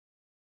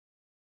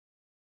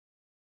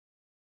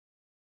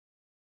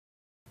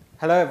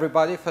Hello,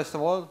 everybody. First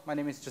of all, my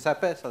name is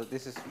Giuseppe, so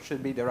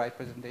should be the right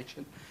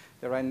presentation,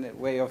 the right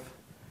way of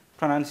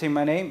pronouncing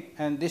my name,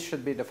 and this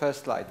should be the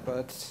first slide,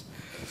 but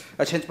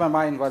I changed my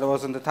mind while I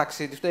was in the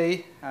taxi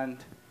today, and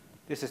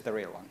this is the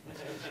real one.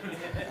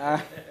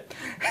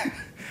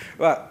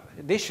 Well,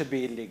 this should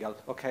be illegal,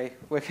 okay?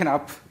 Waking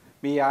up,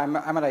 I'm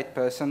a late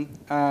person,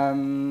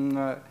 and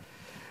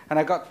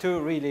I got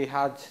two really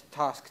hard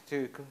tasks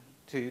to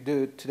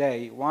do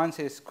today. One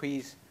is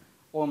squeeze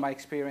all my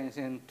experience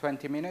in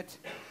 20 minutes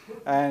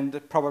and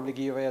probably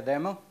give you a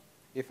demo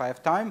if I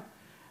have time.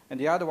 And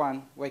the other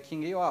one,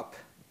 waking you up.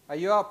 Are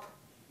you up?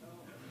 No.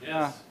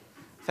 Yes.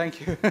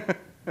 Thank you.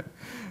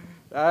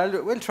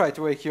 We'll try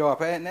to wake you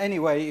up. And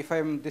anyway, if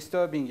I'm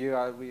disturbing you,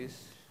 I'll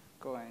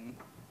go and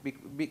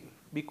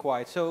be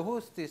quiet. So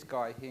who's this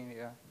guy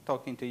here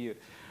talking to you?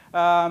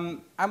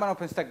 I'm an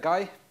OpenStack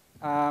guy.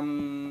 I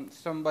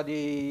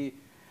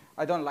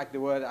don't like the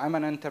word. I'm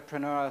an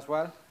entrepreneur as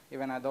well,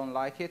 even I don't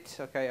like it.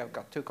 Okay, I've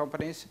got two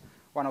companies,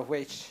 one of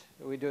which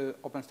we do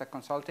OpenStack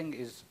consulting,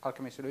 is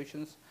Alchemy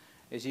Solutions,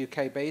 is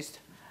UK-based,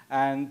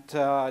 and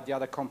the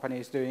other company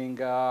is doing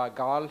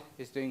GAL,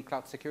 is doing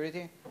cloud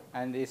security,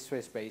 and is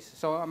Swiss-based.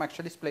 So I'm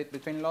actually split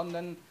between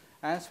London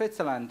and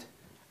Switzerland,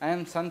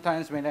 and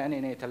sometimes Milan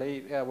in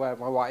Italy, where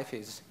my wife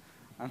is.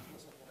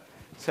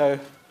 So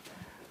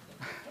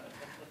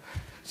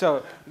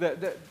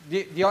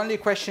the only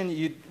question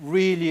you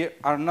really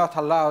are not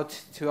allowed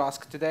to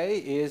ask today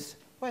is,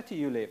 where do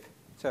you live?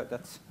 So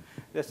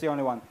that's the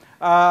only one.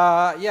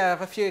 Yeah, I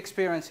have a few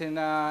experience in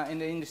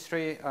the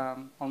industry,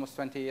 almost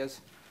 20 years.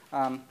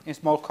 In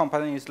small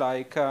companies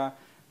like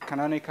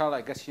Canonical,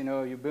 I guess you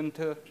know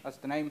Ubuntu as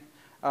the name,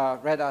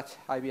 Red Hat,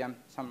 IBM,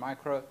 Sun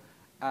Micro.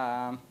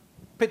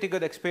 Pretty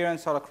good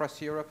experience all across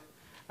Europe.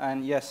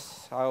 And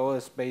yes, I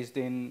was based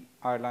in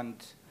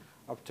Ireland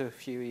up to a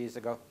few years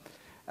ago.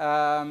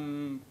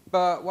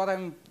 But what I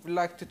would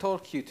like to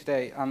talk to you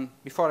today,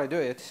 before I do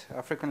it,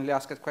 I frequently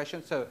asked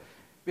questions. So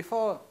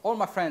all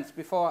my friends,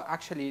 before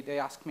actually they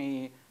ask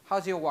me,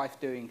 how's your wife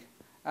doing?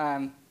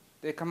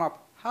 They come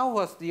up, how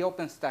was the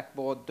OpenStack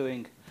board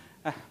doing?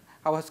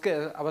 I was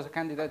a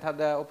candidate at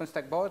the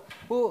OpenStack board.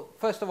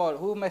 First of all,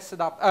 who messed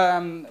it up?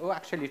 Who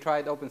actually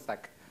tried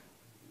OpenStack?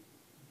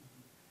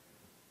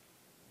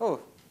 Oh, a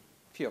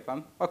few of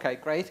them. OK,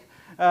 great.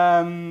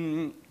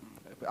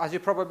 As you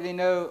probably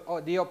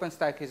know, the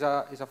OpenStack is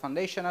a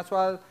foundation as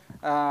well.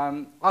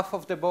 Half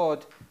of the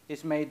board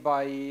is made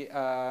by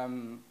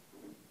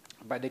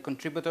the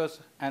contributors,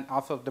 and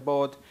half of the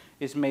board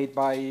is made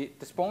by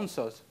the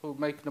sponsors who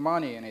make the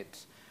money in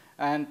it.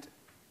 And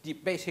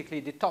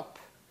basically, the top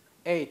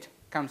 8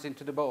 comes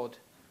into the board.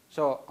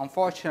 So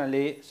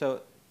unfortunately,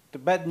 the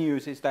bad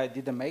news is that I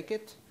didn't make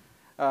it.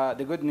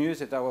 The good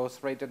news is that I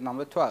was rated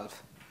number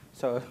 12.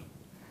 So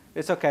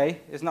it's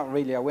OK. It's not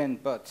really a win,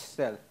 but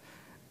still.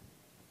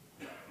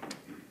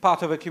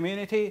 Part of a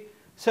community.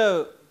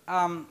 So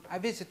I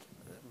visit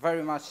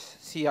very much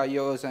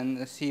CIOs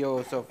and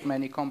CEOs of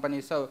many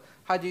companies. So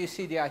how do you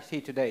see the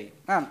IT today?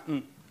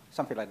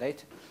 Something like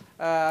that.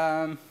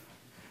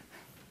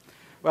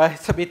 Well,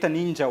 it's a bit a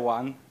ninja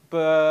one,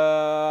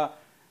 but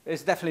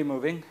it's definitely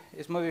moving.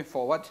 It's moving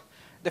forward.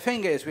 The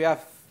thing is, we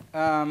have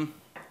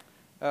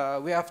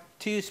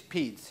two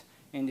speeds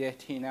in the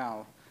IT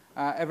now.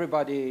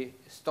 Everybody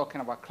is talking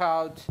about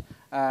cloud,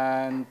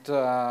 and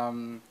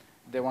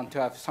they want to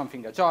have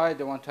something agile.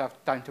 They want to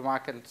have time to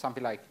market,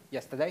 something like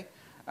yesterday.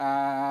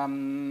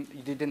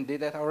 You didn't do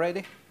that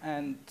already.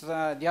 And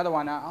the other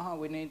one,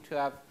 we need to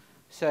have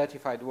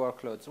certified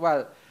workloads.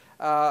 Well,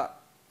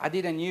 I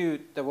didn't know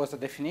there was a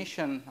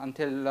definition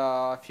until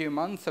a few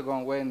months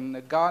ago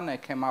when Gartner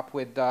came up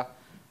with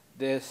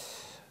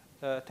this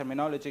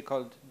terminology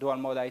called dual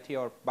mode IT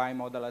or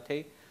bimodal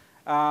IT.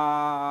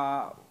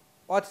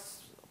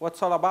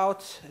 What's all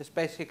about is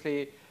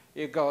basically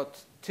you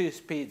got two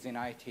speeds in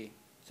IT.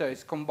 So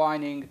it's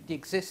combining the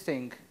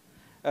existing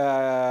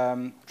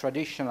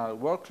traditional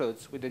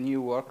workloads with the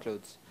new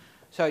workloads.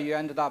 So you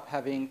ended up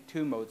having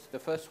two modes. The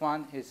first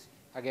one is,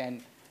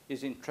 again,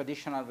 using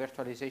traditional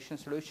virtualization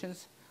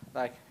solutions,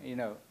 like,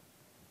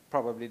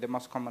 probably the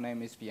most common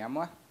name is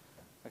VMWare,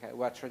 okay,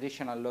 where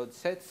traditional load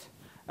sits.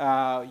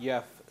 You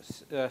have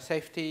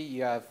safety,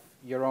 you have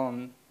your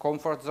own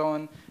comfort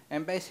zone,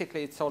 and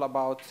basically it's all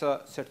about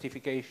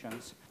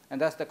certifications. And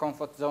that's the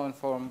comfort zone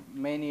for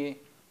many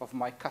of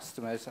my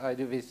customers. I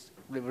do this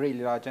with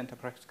really large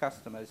enterprise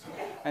customers.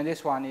 And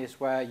this one is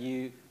where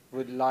you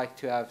would like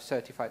to have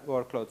certified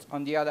workloads.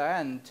 On the other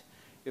hand,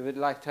 you would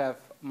like to have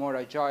more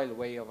agile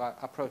way of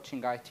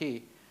approaching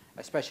IT,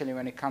 especially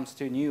when it comes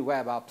to new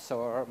web apps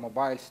or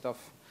mobile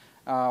stuff,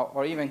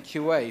 or even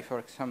QA, for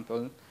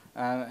example.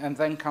 And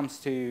then comes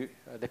to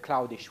the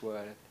cloudish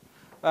world.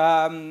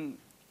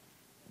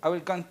 I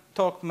will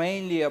talk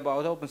mainly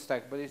about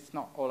OpenStack, but it's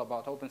not all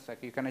about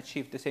OpenStack. You can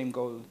achieve the same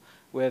goal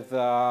with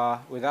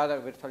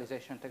other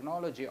virtualization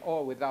technology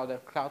or with other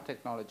cloud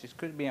technologies.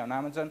 Could be on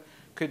Amazon,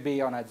 could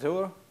be on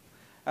Azure,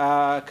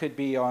 could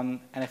be on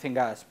anything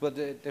else. But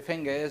the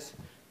thing is,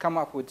 come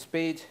up with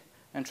speed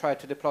and try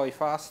to deploy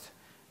fast.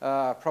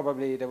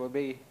 Probably there will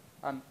be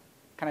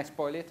can I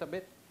spoil it a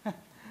bit?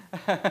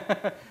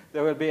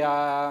 There will be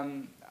a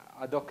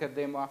Docker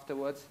demo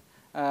afterwards.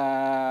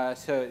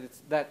 So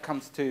that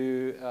comes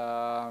to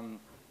a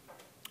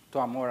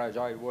more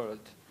agile world.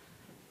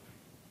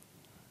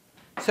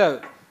 So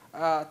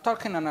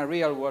talking on a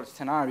real world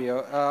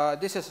scenario,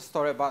 this is a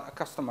story about a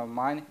customer of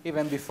mine,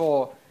 even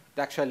before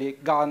actually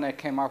Gartner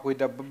came up with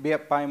the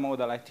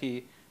bimodal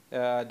IT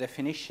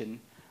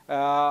definition.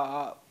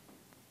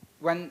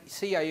 When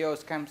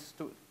CIOs comes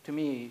to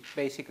me,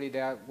 basically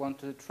they want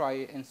to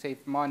try and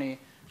save money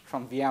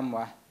from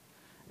VMware,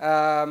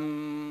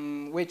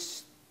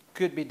 which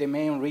could be the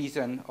main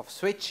reason of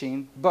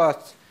switching,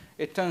 but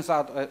it turns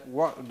out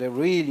what they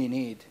really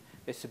need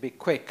is to be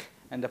quick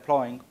and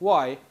deploying.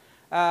 Why?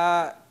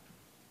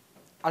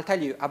 I'll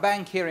tell you, a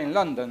bank here in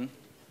London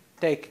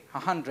take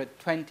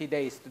 120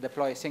 days to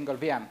deploy a single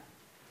VM.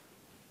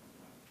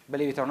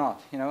 Believe it or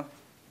not, you know,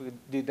 we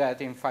did that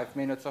in 5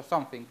 minutes or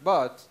something,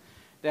 but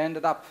they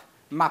ended up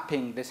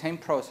mapping the same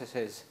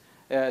processes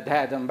they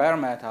had on bare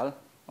metal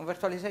on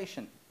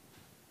virtualization.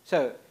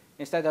 So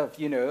instead of,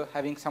 you know,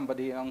 having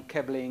somebody on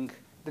cabling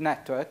the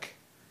network,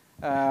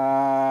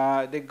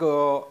 they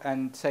go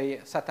and say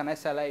set an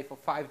SLA for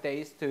 5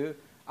 days to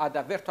add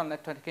a virtual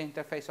network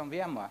interface on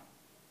VMware.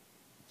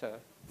 So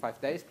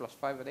 5 days plus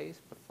 5 days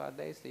plus 5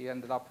 days, you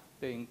ended up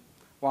doing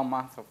 1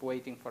 month of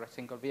waiting for a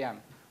single VM,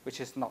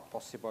 which is not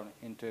possible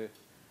into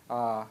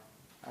a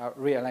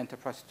real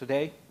enterprise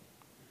today.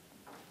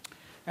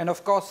 And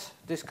of course,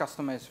 this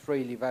customer is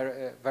really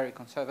very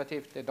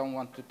conservative. They don't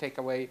want to take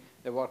away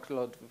the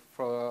workload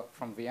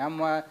from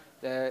VMware.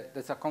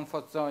 There's a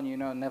comfort zone, you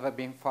know, never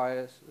been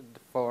fired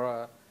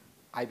for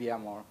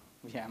IBM or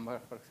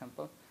VMware, for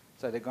example.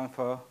 So they're going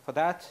for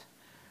that.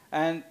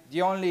 And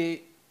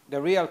the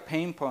real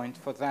pain point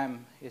for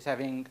them is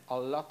having a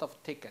lot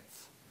of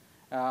tickets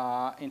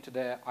into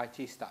the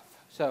IT stuff.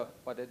 So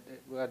what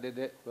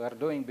they were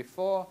doing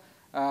before,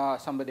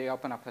 somebody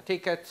opened up a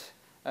ticket,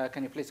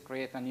 can you please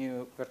create a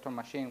new virtual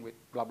machine with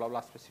blah, blah,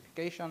 blah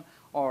specification?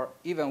 Or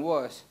even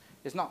worse,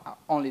 it's not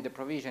only the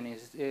provision,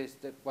 is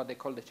what they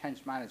call the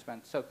change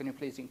management. So can you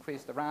please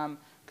increase the RAM?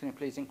 Can you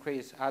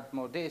please add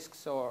more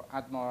disks or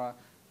add more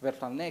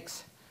virtual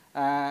NICs?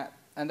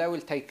 And that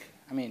will take,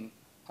 I mean,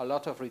 a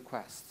lot of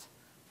requests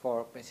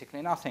for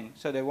basically nothing.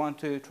 So they want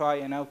to try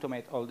and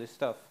automate all this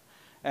stuff.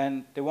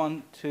 And they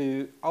want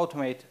to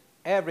automate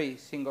every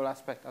single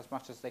aspect as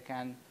much as they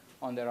can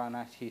on their own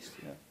IT,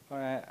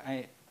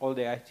 all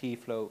the IT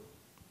flow.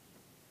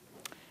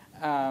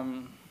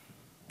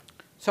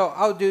 So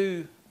how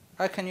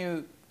can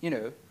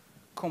you,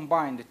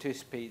 combine the two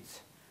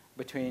speeds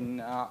between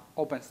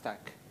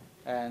OpenStack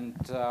and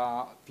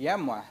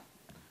VMware?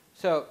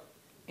 So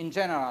in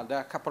general, there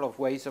are a couple of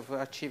ways of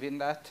achieving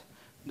that.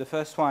 The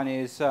first one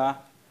is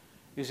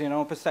using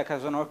OpenStack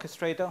as an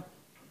orchestrator.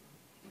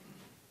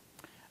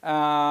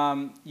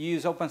 You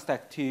use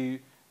OpenStack to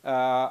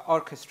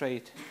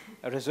orchestrate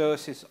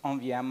resources on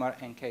VMware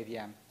and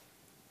KVM.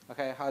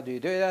 Okay, how do you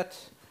do that?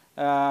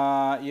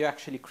 You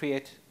actually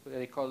create what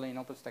they call in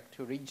OpenStack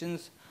 2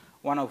 regions,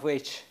 one of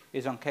which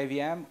is on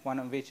KVM, one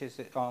of which is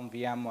on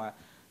VMware.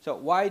 So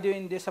why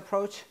doing this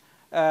approach?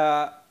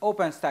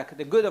 OpenStack,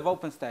 the good of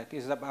OpenStack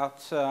is about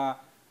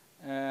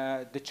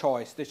the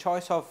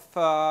choice of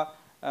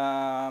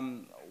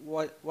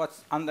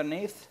what's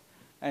underneath,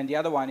 and the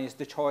other one is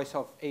the choice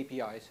of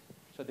APIs.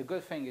 So the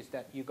good thing is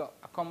that you got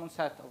a common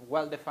set of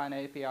well-defined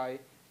API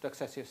to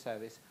access your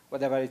service,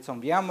 whether it's on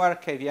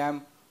VMware,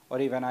 KVM, or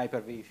even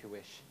Hyper-V if you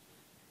wish,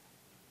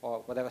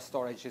 or whatever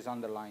storage is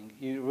underlying.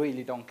 You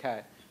really don't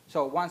care.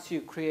 So once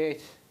you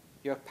create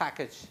your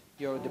package,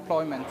 your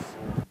deployment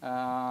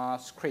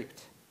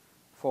script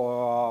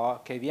for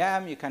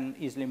KVM, you can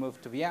easily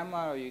move to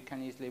VMware, or you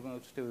can easily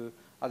move to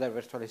other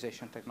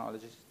virtualization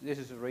technologies. This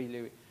is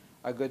really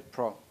a good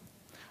pro.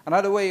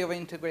 Another way of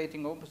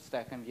integrating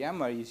OpenStack and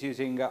VMware is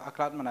using a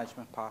cloud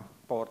management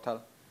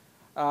portal.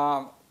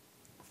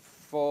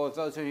 For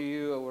those of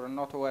you who are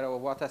not aware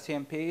of what a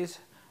CMP is,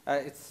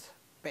 it's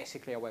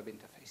basically a web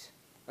interface.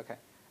 Okay,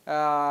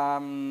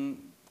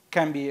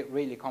 can be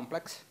really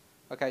complex.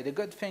 Okay, the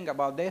good thing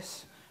about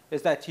this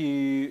is that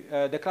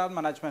the cloud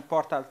management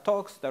portal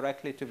talks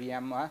directly to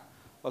VMware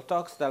or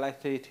talks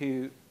directly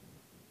to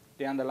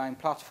the underlying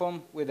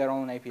platform with their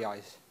own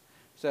APIs.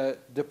 So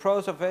the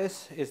pros of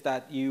this is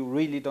that you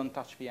really don't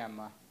touch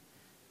VMware.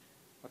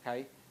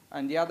 Okay,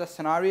 and the other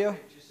scenario.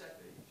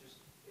 Giuseppe,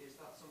 is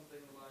that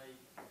something like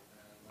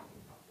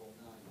Platform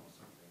 9 or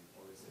something,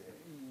 or is it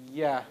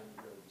yeah. something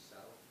you build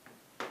yourself?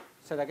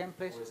 Say that again,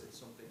 please. Or is it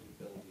something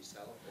you build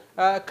yourself?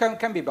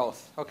 Can be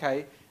both.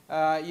 Okay,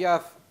 you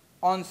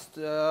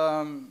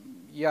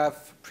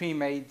have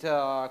pre-made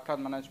cloud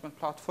management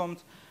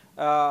platforms.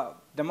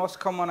 The most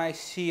common I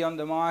see on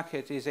the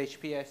market is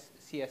HPS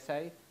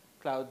CSA,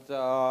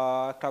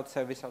 Cloud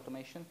Service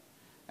Automation,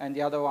 and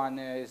the other one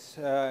is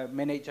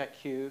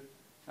ManageIQ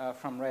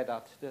from Red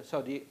Hat.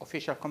 So the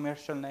official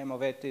commercial name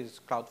of it is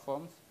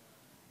CloudForms.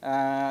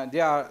 They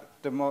are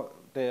the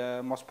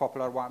most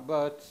popular one,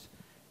 but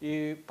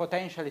you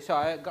potentially, so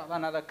I got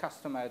another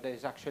customer that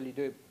is actually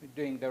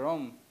doing their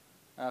own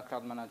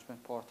cloud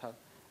management portal.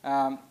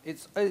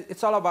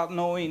 It's all about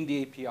knowing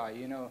the API,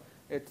 you know.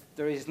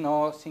 There is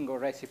no single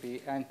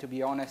recipe, and to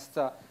be honest,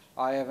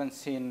 I haven't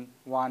seen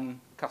one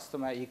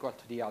customer equal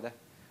to the other.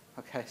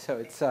 Okay, so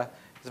it's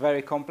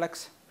very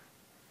complex.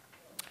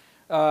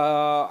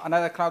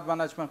 Another cloud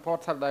management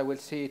portal that I will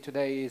see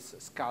today is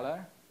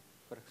Scala,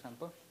 for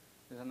example.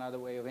 There's another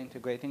way of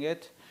integrating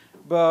it.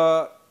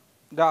 But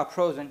there are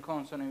pros and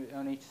cons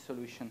on each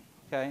solution,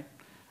 okay?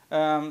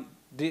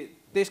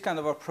 This kind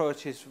of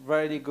approach is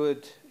really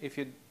good if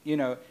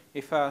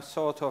if you're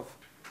sort of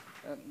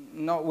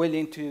not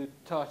willing to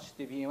touch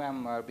the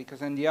VMware,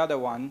 because in the other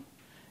one,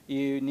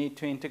 you need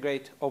to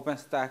integrate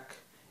OpenStack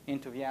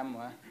into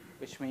VMware,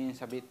 which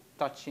means a bit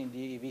touching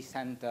the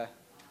vCenter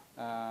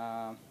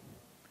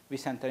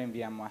in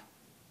VMware.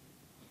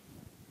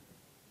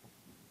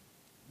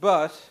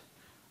 But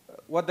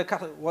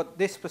what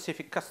this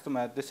specific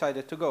customer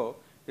decided to go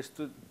is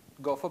to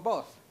go for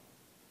both.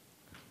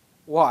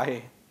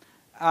 Why?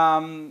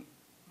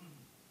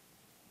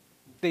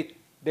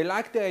 They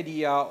like the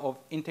idea of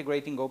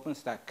integrating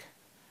OpenStack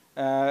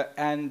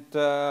and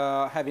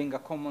having a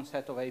common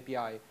set of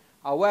API.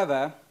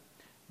 However,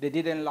 they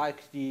didn't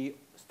like the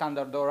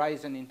standard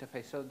Horizon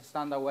interface, so the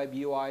standard web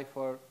UI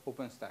for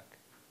OpenStack.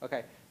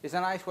 Okay, it's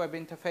a nice web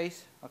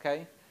interface,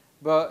 okay,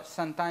 but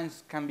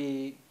sometimes can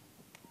be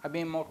a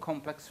bit more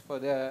complex for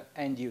the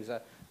end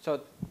user.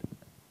 So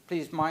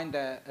please mind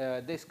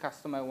that this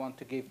customer wants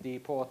to give the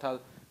portal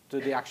to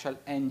the actual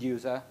end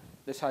user,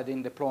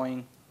 deciding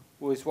deploying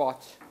who is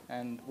what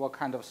and what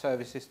kind of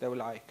services they would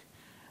like.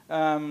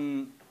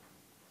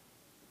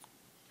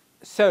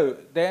 So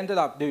they ended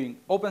up doing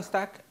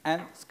OpenStack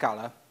and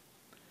Scala.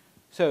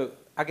 So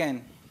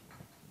again,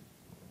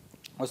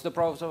 what's the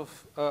pros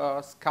of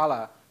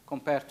Scala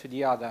compared to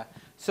the other?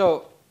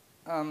 So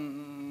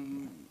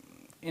in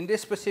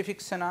these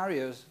specific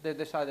scenarios, they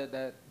decided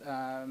that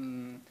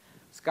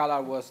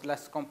Scala was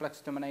less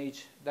complex to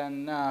manage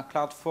than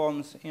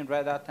CloudForms in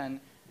Red Hat and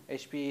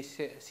HPE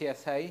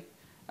CSA.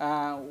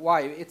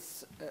 Why?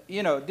 It's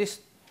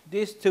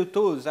these two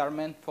tools are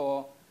meant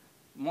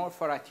more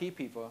for IT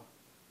people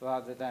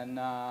rather than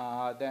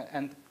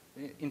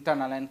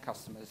internal end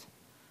customers.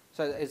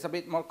 So it's a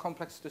bit more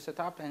complex to set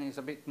up, and it's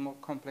a bit more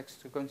complex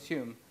to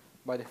consume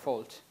by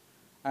default,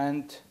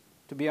 and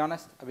to be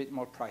honest, a bit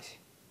more pricey.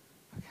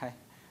 Okay,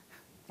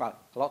 well,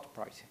 a lot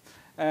pricey.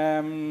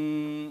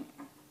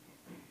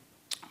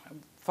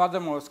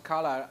 Furthermore,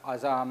 Scala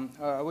as I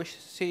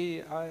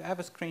have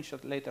a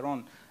screenshot later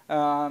on.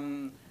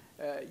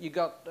 You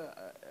got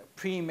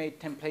pre-made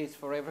templates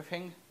for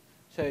everything,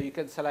 so you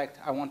can select,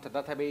 I want a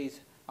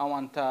database, I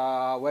want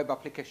a web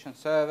application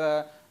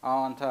server, I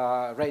want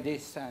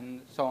Redis,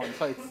 and so on.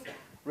 So it's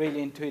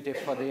really intuitive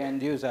for the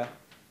end user.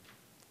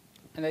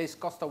 And there is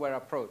cost-aware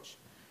approach.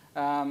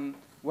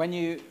 When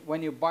you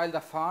build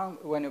a farm,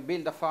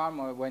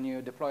 or when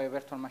you deploy a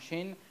virtual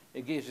machine,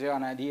 it gives you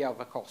an idea of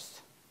the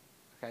cost,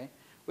 okay?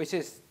 Which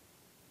is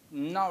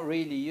not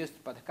really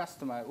used by the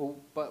customer,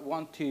 but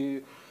want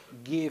to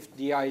give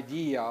the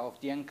idea of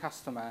the end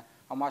customer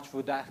how much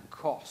would that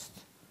cost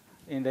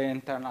in the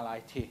internal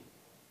IT.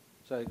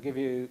 So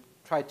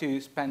try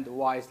to spend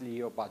wisely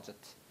your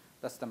budget.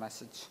 That's the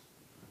message,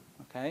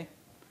 okay?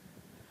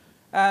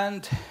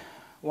 And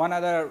one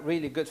other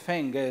really good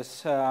thing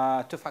is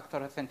two-factor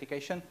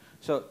authentication.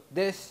 So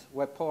this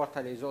web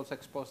portal is also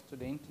exposed to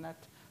the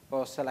internet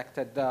for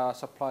selected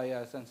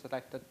suppliers and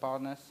selected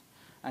partners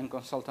and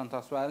consultants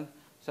as well.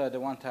 So they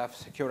want to have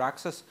secure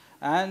access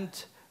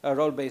and a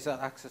role-based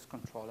access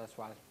control as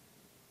well.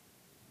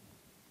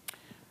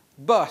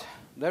 But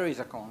there is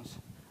a cons.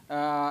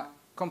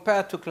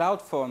 Compared to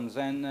CloudForms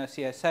and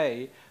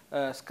CSA,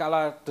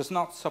 Scala does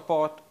not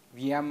support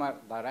VMware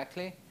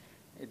directly.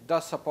 It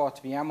does support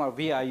VMware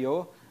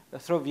VIO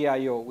through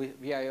VIO.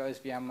 VIO is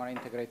VMware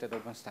Integrated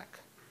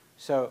OpenStack.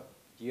 So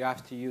you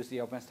have to use the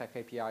OpenStack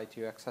API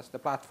to access the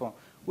platform,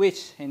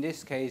 which in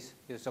this case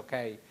is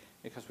okay,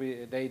 because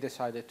they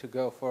decided to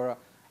go for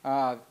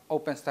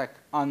OpenStack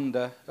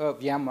under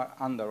VMware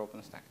under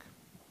OpenStack.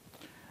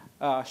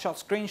 Short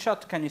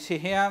screenshot, can you see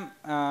here?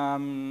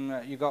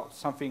 You got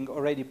something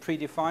already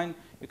predefined.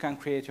 You can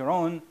create your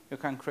own. You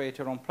can create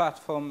your own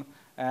platform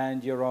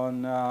and your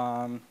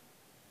own,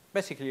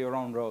 basically your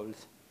own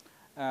roles.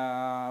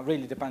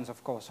 Really depends,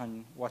 of course,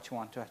 on what you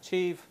want to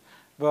achieve.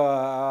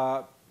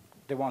 But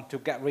they want to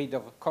get rid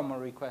of a common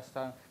request.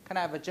 Can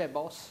I have a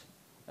JBoss?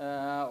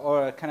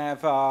 Or can I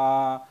have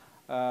a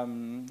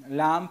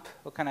LAMP?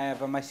 Or can I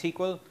have a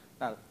MySQL?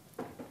 Well,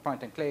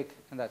 point and click,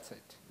 and that's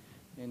it.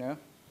 You know.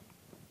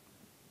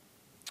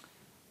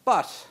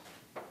 But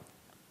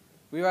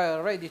we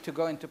were ready to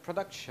go into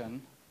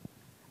production,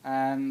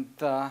 and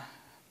I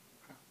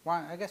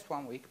guess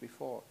 1 week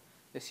before,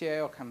 the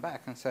CIO came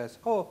back and says,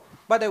 oh,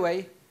 by the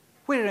way,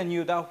 we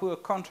renewed our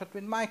contract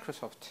with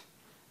Microsoft,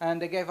 and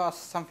they gave us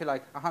something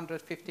like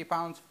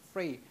 £150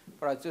 free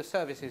for Azure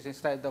services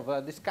instead of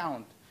a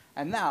discount,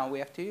 and now we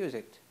have to use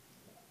it.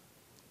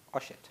 Oh,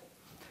 shit.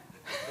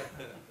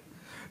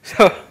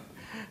 So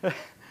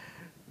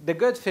the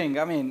good thing,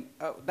 I mean,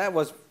 that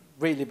was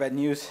really bad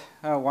news,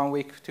 1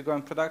 week to go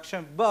in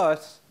production,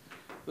 but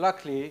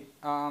luckily,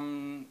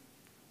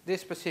 this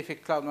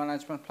specific cloud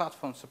management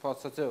platform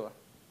supports Azure.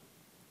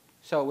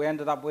 So we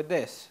ended up with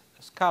this,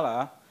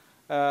 Scala,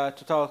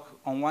 to talk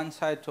on one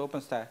side to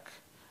OpenStack,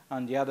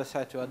 on the other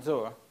side to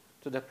Azure,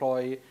 to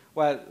deploy,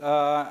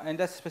 well, in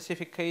that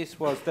specific case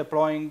was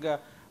deploying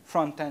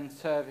front-end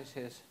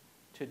services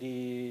to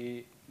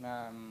the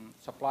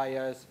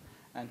suppliers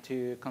and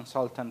to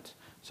consultant.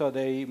 So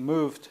they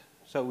moved,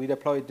 so we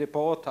deployed the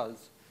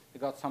portals. We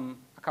got a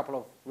couple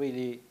of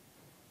really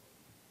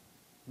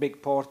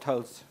big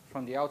portals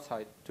from the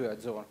outside to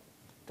Azure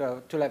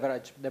to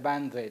leverage the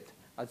bandwidth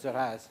Azure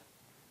has.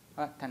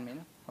 10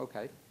 minutes,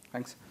 okay,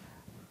 thanks.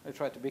 I'll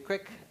try to be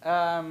quick.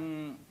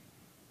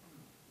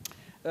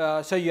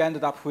 So you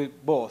ended up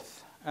with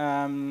both.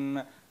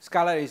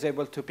 Scala is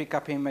able to pick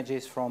up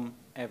images from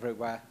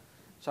everywhere.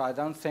 So I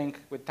don't think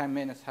with 10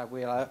 minutes I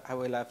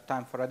will have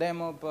time for a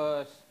demo,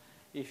 but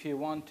if you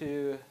want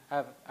to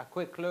have a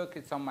quick look,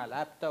 it's on my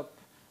laptop.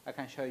 I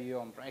can show you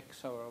on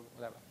breaks or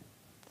whatever,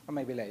 or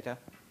maybe later.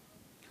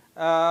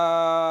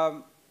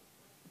 But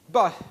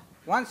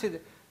once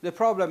the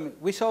problem,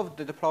 we solved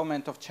the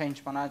deployment of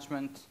change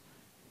management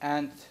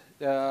and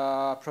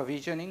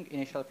provisioning,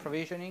 initial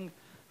provisioning.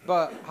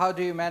 But how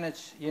do you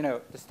manage,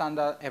 the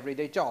standard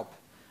everyday job?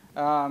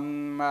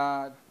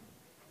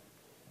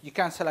 You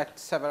can select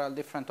several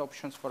different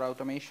options for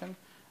automation.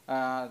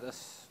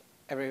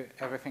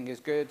 Everything is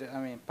good. I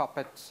mean,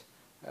 Puppet,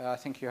 I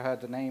think you heard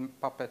the name,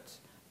 Puppet,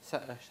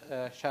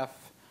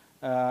 Chef,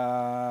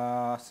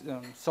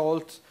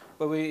 Salt,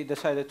 but we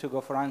decided to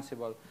go for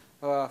Ansible.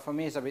 For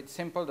me, it's a bit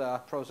simple. There are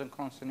pros and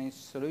cons in each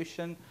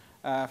solution.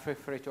 Feel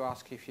free to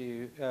ask if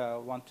you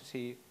want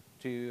to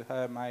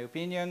hear my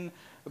opinion.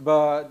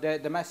 But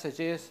the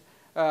message is,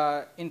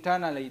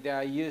 internally, they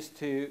are used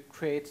to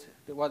create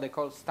what they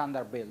call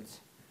standard builds,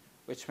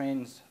 which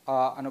means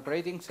an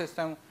operating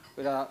system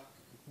with a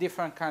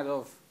different kind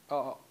of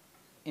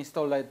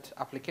installed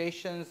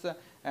applications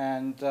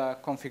and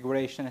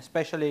configuration,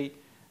 especially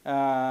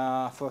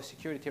for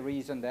security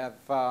reasons. They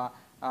have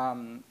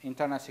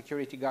internal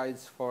security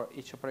guides for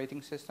each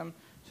operating system.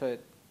 So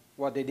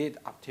what they did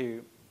up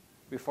to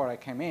before I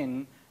came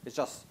in is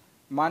just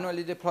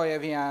manually deploy a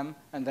VM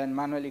and then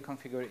manually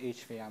configure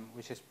each VM,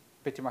 which is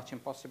pretty much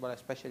impossible,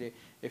 especially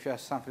if you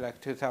have something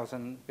like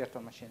 2,000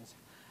 virtual machines.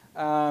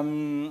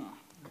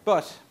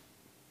 But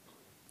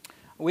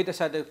we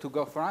decided to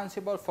go for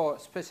Ansible for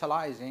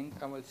specializing,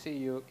 and we'll see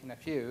you in a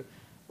few,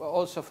 but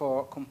also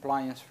for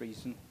compliance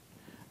reason.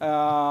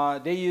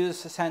 They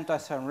use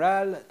CentOS and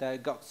RHEL, they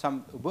got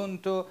some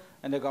Ubuntu,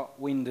 and they got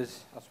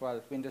Windows as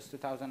well, Windows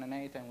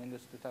 2008 and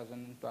Windows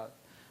 2012.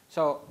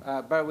 So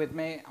bear with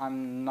me,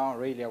 I'm not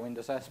really a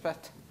Windows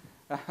expert,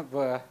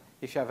 but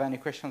if you have any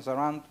questions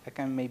around, I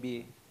can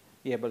maybe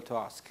be able to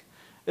ask,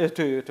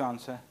 to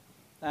answer.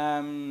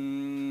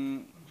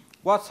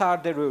 What are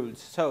the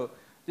rules? So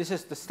this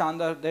is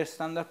their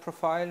standard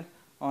profile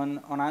on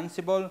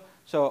Ansible.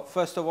 So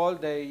first of all,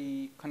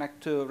 they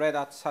connect to Red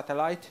Hat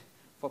Satellite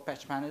for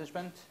patch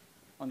management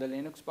on the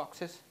Linux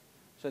boxes.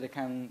 So they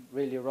can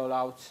really roll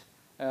out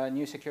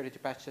new security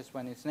patches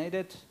when it's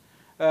needed.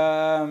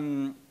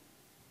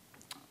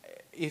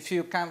 If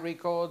you can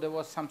recall, there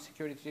was some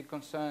security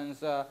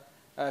concerns a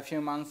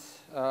few months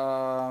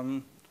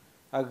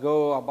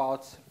ago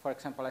about, for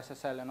example,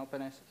 SSL and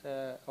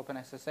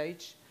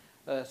OpenSSH.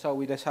 So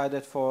we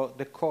decided for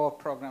the core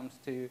programs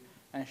to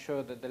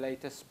ensure that the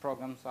latest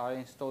programs are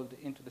installed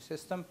into the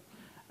system.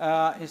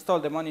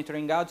 Install the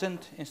monitoring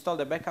agent, install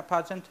the backup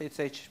agent, it's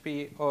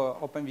HP,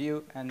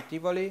 OpenView, and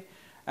Tivoli.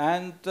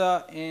 And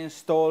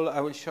install, I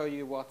will show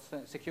you what's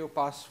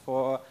SecurePass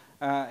for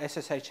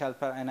SSH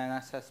helper and an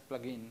SS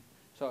plugin.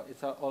 So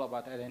it's all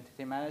about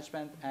identity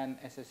management and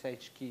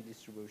SSH key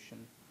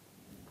distribution.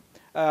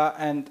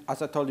 And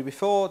as I told you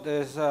before,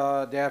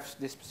 they have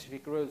these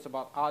specific rules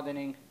about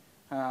hardening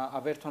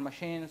a virtual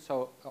machine.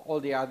 So all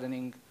the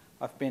hardening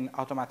have been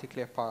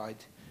automatically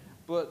applied.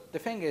 But the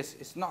thing is,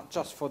 it's not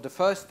just for the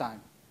first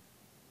time,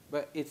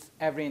 but it's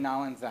every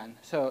now and then.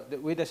 So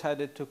we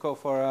decided to go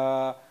for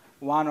a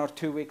 1 or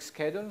 2 week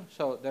schedule.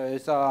 So there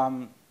is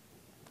an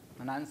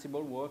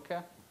Ansible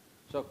worker.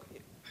 So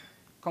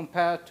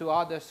compared to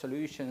other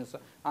solutions,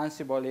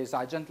 Ansible is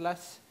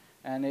agentless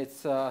and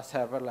it's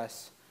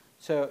serverless.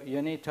 So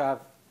you need to have,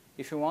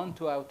 if you want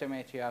to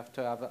automate, you have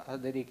to have a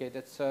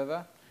dedicated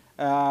server.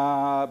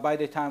 By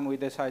the time we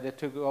decided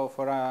to go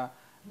for a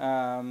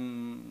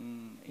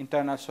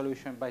internal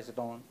solution based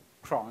on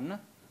cron,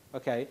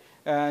 okay.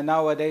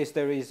 Nowadays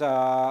there is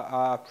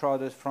a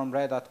product from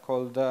Red Hat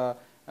called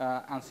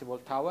Ansible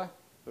Tower.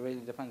 It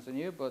really depends on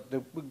you, but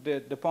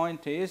the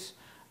point is,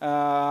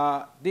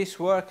 this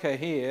worker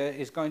here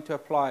is going to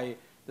apply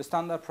the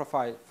standard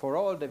profile for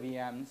all the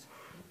VMs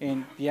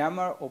in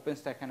VMware,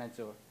 OpenStack, and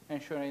Azure,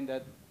 ensuring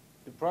that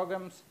the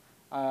programs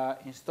are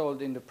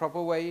installed in the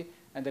proper way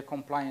and the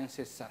compliance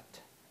is set.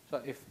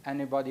 So if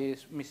anybody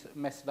is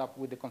messed up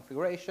with the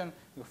configuration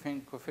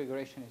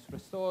is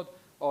restored,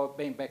 or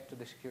being back to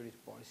the security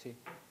policy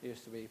it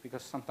used to be,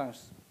 because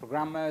sometimes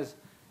programmers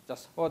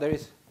just, oh, there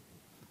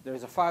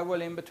is a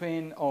firewall in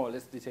between, oh,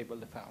 let's disable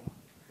the firewall.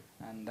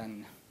 And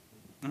then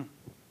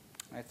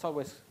it's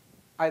always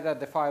either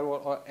the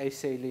firewall or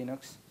AC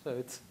Linux, so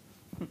it's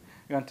you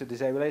want to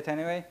disable it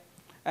anyway.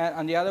 And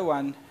on the other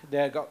one,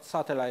 they got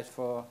satellite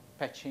for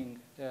patching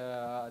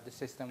the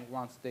system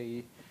once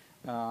they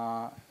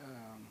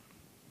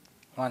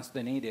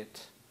need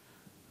it.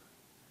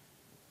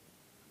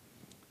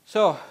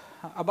 So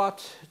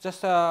about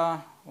just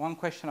one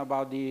question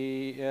about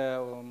the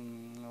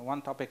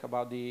one topic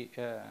about the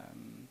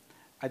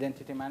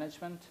identity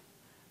management.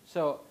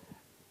 So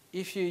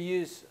if you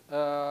use,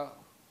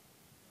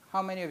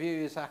 how many of you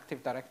use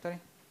Active Directory?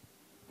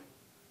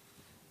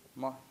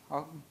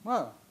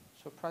 Well,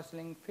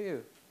 surprisingly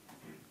few.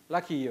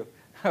 Lucky you.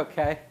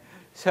 Okay.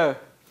 So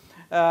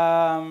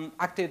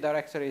Active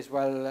Directory is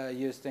well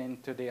used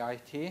into the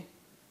IT.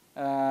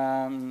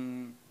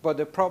 But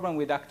the problem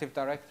with Active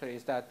Directory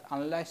is that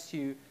unless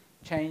you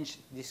change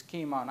the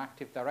schema on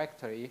Active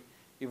Directory,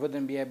 you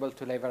wouldn't be able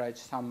to leverage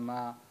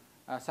some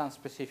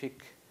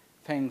specific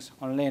things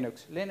on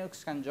Linux.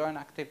 Linux can join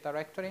Active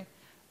Directory,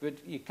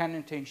 but you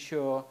cannot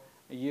ensure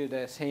you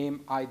the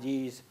same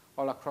IDs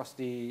all across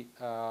the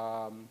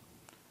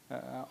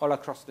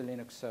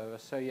Linux server.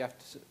 So you have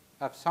to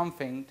have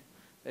something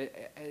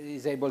that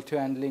is able to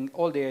handling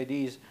all the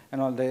IDs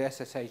and all the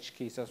SSH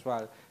keys as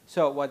well.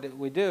 So what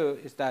we do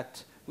is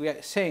that we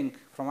sync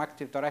from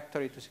Active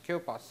Directory to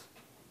SecurePass.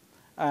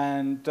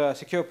 And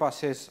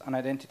SecurePass is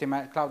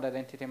an cloud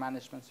identity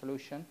management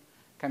solution.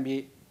 Can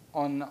be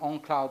on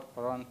cloud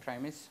or on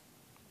premise.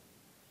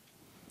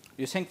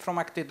 You sync from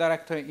Active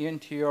Directory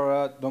into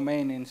your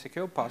domain in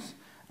SecurePass,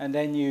 and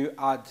then you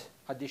add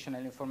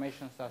additional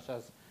information such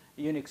as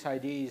Unix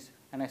IDs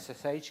and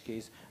SSH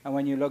keys. And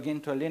when you log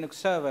into a Linux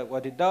server,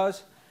 what it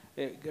does,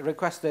 it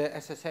requests the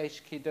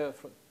SSH key to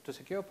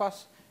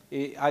SecurePass.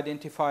 It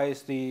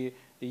identifies the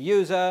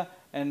user,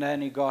 and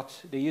then it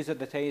got the user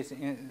details,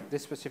 in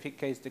this specific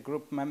case, the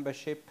group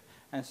membership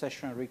and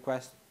session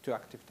request to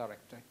Active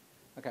Directory.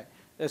 Okay.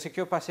 The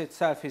SecurePass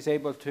itself is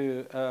able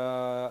to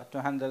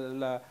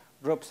handle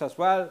groups as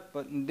well,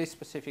 but in this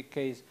specific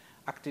case,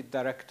 Active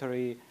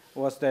Directory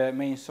was the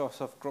main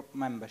source of group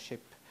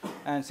membership.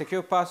 And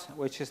SecurePass,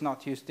 which is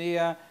not used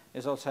here,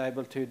 is also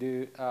able to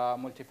do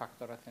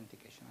multi-factor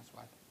authentication as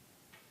well,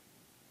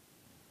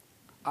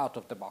 out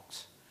of the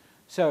box.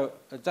 So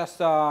just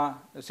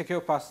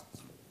SecurePass,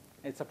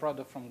 it's a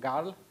product from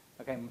Garl,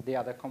 okay, the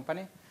other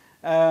company.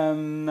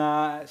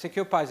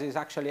 SecurePass is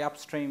actually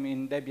upstream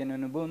in Debian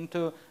and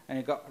Ubuntu, and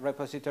it got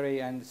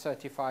repository and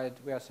certified.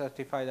 We are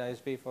certified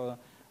ISV for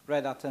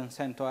Red Hat and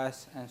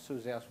CentOS and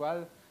SUSE as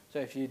well. So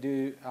if you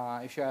do,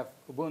 if you have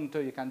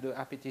Ubuntu, you can do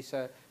apt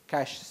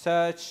cache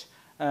search,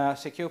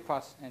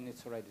 SecurePass, and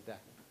it's already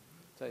there.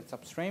 So it's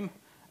upstream,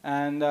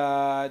 and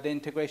the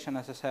integration,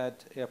 as I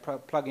said,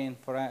 plugin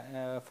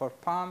for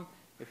PAM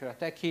if you're a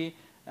techie.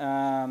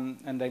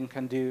 And then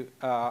can do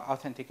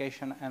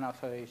authentication and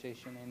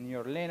authorization in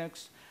your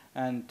Linux.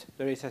 And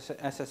there is a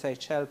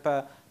SSH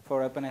helper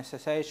for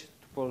OpenSSH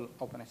to pull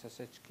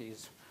OpenSSH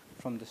keys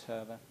from the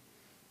server.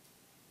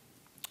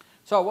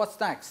 So what's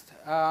next?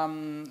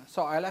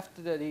 So I left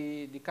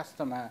the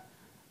customer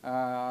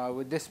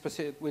with this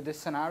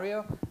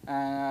scenario.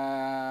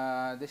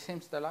 They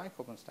seems to like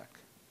OpenStack.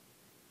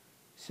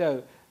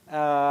 So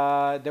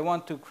they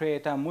want to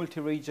create a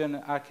multi-region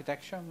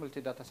architecture,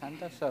 multi-data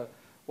center. So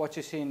what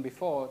you've seen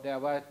before, there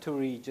were two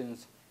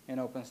regions in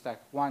OpenStack,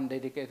 one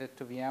dedicated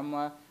to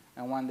VMware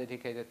and one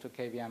dedicated to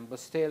KVM, but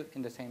still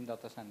in the same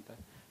data center.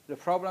 The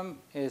problem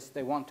is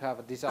they want to have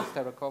a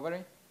disaster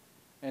recovery,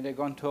 and they're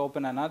going to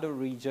open another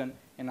region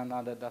in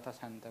another data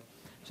center.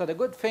 So the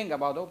good thing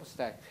about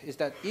OpenStack is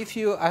that if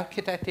you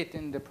architect it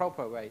in the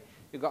proper way,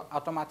 you got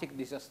automatic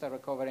disaster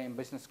recovery and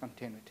business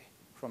continuity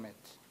from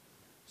it.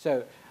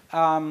 So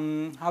how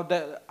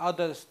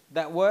does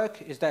that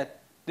work is that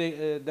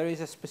there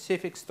is a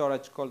specific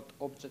storage called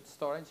object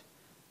storage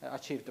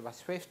achieved by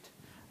Swift.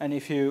 And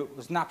if you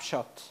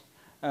snapshot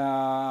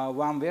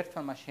one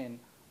virtual machine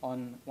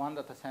on one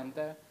data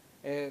center,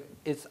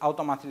 it's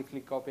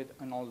automatically copied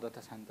on all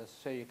data centers.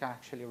 So you can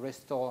actually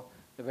restore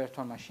the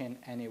virtual machine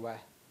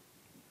anywhere.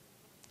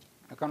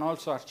 You can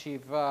also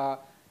achieve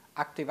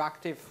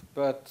active-active,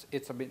 but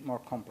it's a bit more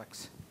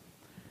complex.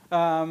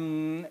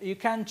 You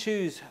can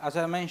choose, as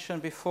I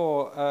mentioned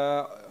before,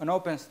 on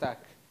OpenStack,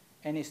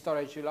 any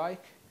storage you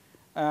like.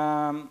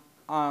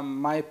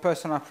 My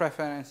personal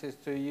preference is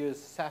to use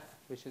Ceph,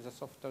 which is a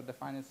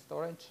software-defined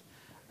storage.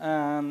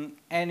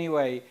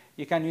 Anyway,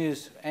 you can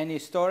use any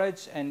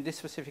storage, and this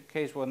specific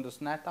case one does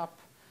NetApp.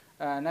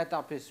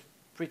 NetApp is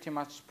pretty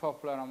much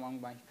popular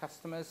among my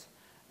customers.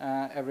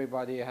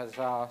 Everybody has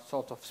a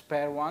sort of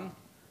spare one,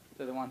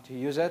 so they want to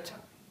use it.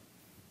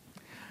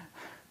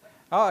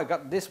 Oh, I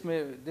got this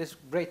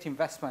great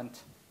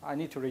investment. I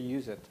need to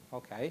reuse it.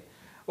 Okay.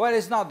 Well,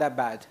 it's not that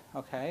bad.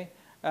 Okay.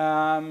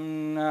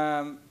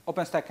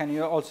 OpenStack can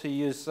also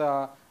use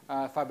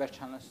fiber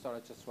channel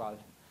storage as well,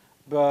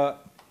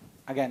 but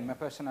again, my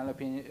personal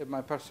opinion,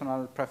 my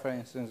personal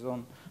preference is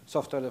on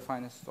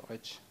software-defined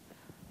storage.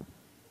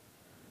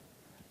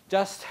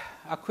 Just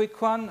a quick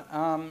one.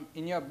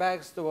 In your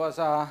bags, there was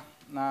a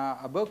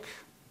book.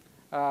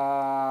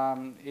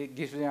 It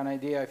gives you an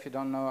idea if you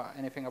don't know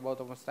anything about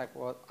OpenStack,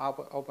 what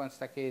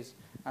OpenStack is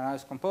and how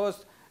it's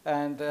composed.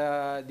 And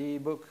the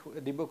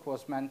book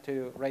was meant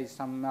to raise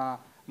some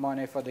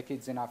money for the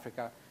kids in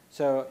Africa.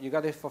 So you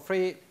got it for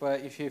free,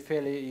 but if you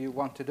feel you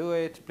want to do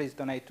it, please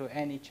donate to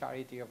any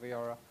charity of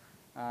your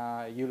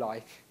you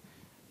like.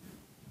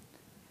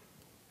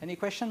 Any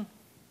question?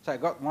 So I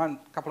got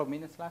couple of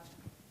minutes left.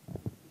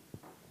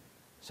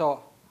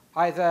 So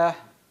either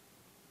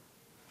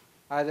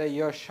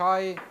you're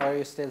shy or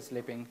you're still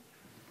sleeping.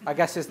 I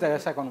guess it's the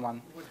second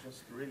one. It was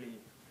just really,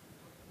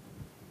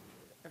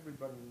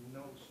 everybody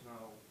knows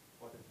now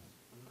what it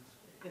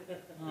is.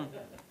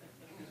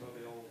 So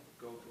they all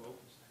go to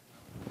OpenStack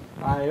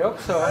now. I hope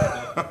so.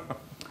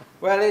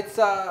 Well, it's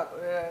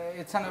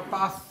on a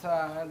path.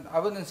 I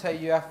wouldn't say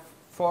you are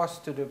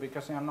forced to do,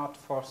 because you're not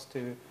forced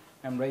to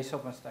embrace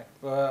OpenStack.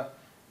 But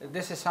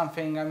this is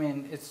something. I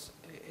mean, it's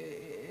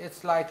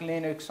like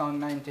Linux on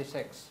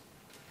 96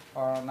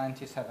 or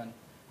 97.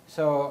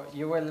 So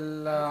you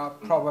will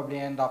probably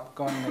end up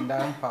going in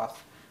that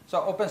path. So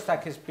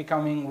OpenStack is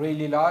becoming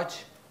really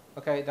large.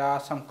 Okay, there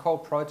are some core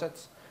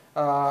projects.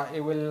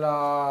 It will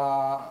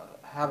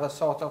have a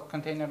sort of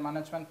container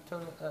management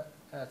tool.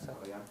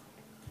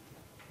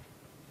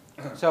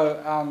 So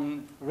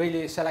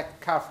really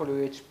select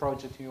carefully which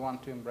project you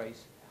want to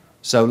embrace.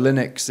 So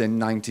Linux in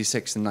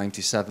 96 and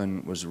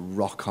 97 was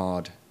rock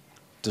hard.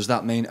 Does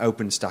that mean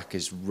OpenStack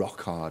is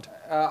rock hard?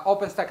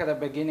 OpenStack at the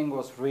beginning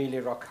was really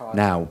rock hard.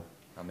 Now,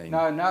 I mean.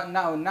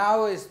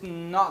 Now is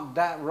not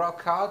that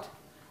rock hard,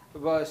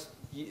 but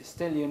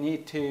still you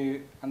need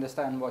to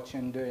understand what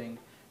you're doing.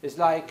 It's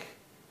like,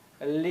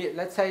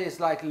 let's say it's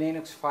like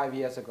Linux 5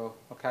 years ago,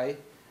 okay?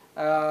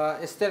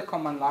 It's still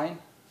command line.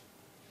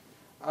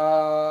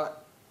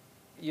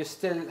 You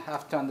still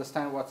have to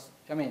understand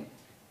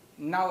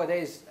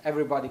nowadays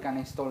everybody can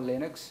install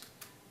Linux,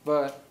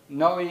 but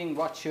knowing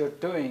what you're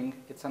doing,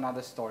 it's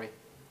another story.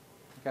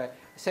 Okay,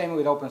 same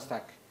with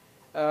OpenStack.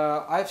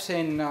 I've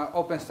seen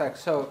OpenStack,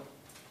 so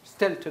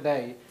still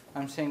today,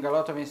 I'm seeing a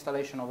lot of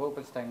installation of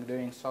OpenStack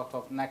doing sort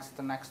of next,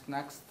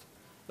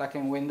 like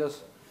in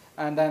Windows,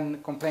 and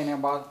then complaining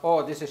about,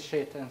 oh, this is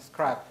shit and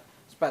crap,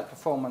 it's bad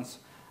performance.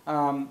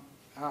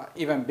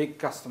 Even big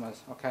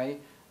customers, okay?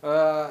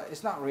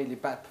 It's not really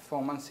bad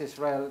performance, it's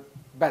real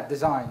bad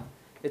design.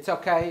 It's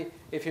okay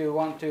if you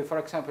want to, for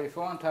example, if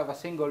you want to have a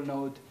single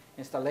node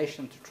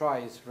installation to try,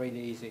 it's really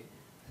easy.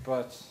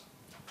 But,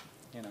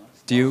 you know.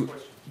 Do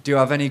you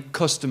have any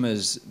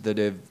customers that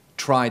have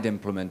tried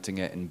implementing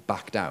it and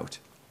backed out?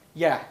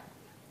 Yeah,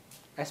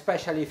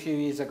 especially a few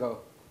years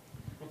ago.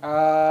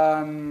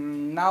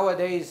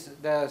 Nowadays,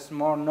 there's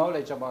more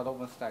knowledge about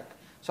OpenStack.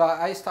 So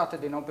I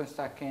started in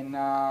OpenStack in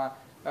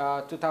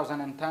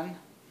 2010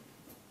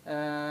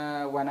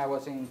 when I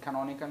was in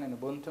Canonical in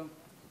Ubuntu.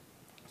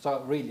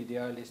 So really the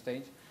early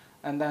stage.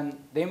 And then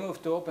they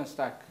moved to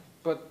OpenStack,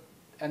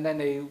 and then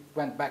they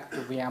went back to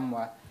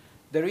VMware.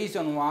 The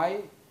reason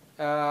why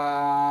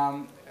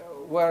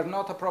were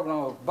not a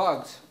problem of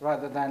bugs,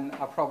 rather than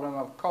a problem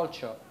of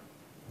culture.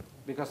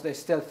 Because they're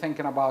still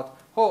thinking about,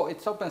 oh,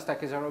 it's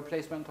OpenStack is a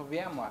replacement of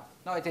VMware.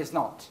 No, it is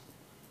not.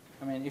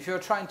 I mean, if you're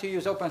trying to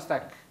use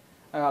OpenStack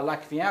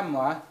like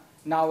VMware,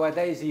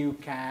 nowadays you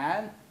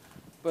can,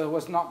 but it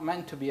was not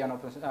meant to be an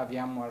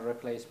VMware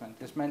replacement.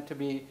 It's meant to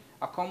be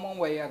a common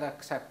way of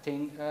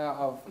accessing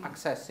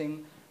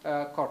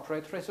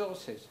corporate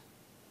resources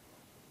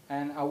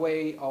and a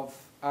way of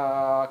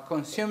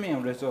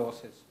consuming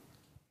resources.